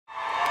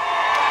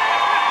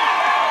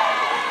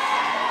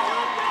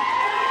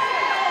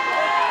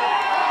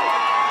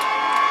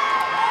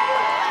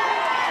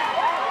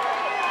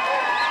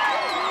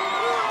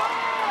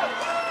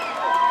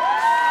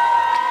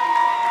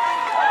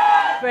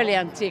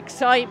brilliant. The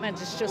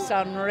excitement is just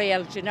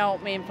unreal, do you know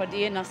what I mean, for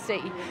the inner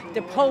city.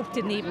 The Pope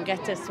didn't even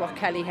get this, what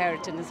Kellie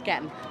Harrington is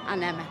getting,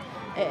 and Emma.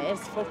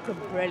 It's fucking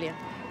brilliant.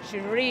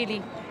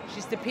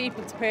 She's the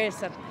people's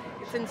person.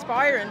 It's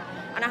inspiring,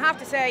 and I have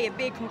to say a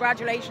big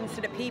congratulations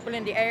to the people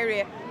in the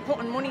area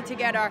putting money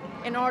together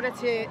in order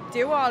to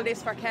do all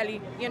this for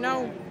Kellie. You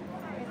know,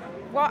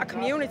 what a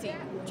community.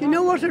 Do you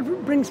know what it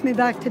brings me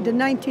back to? The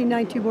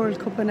 1990 World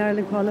Cup when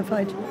Ireland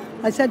qualified.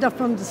 I said that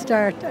from the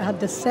start. I had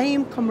the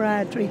same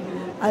camaraderie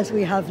as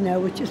we have now,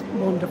 which is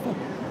wonderful.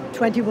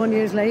 21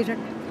 years later,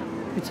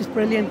 which is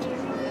brilliant.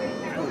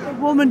 A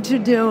woman to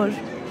do it.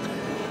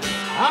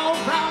 All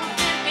from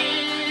 50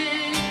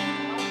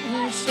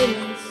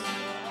 shillings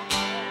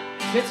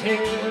to 2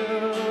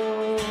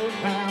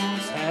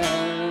 pounds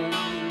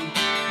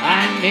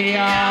and the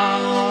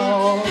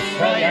old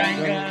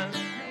triangle.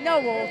 No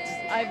words.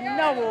 I have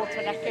no words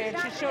for that girl.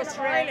 She's just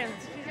brilliant.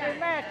 She's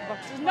remarkable.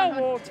 There's no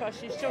words for her.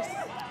 She's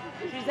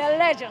a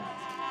legend.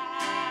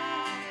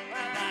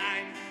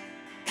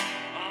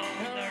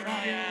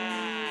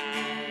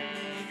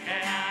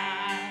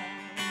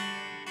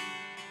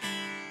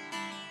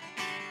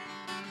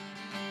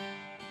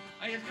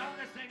 Are you going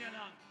to sing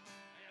along?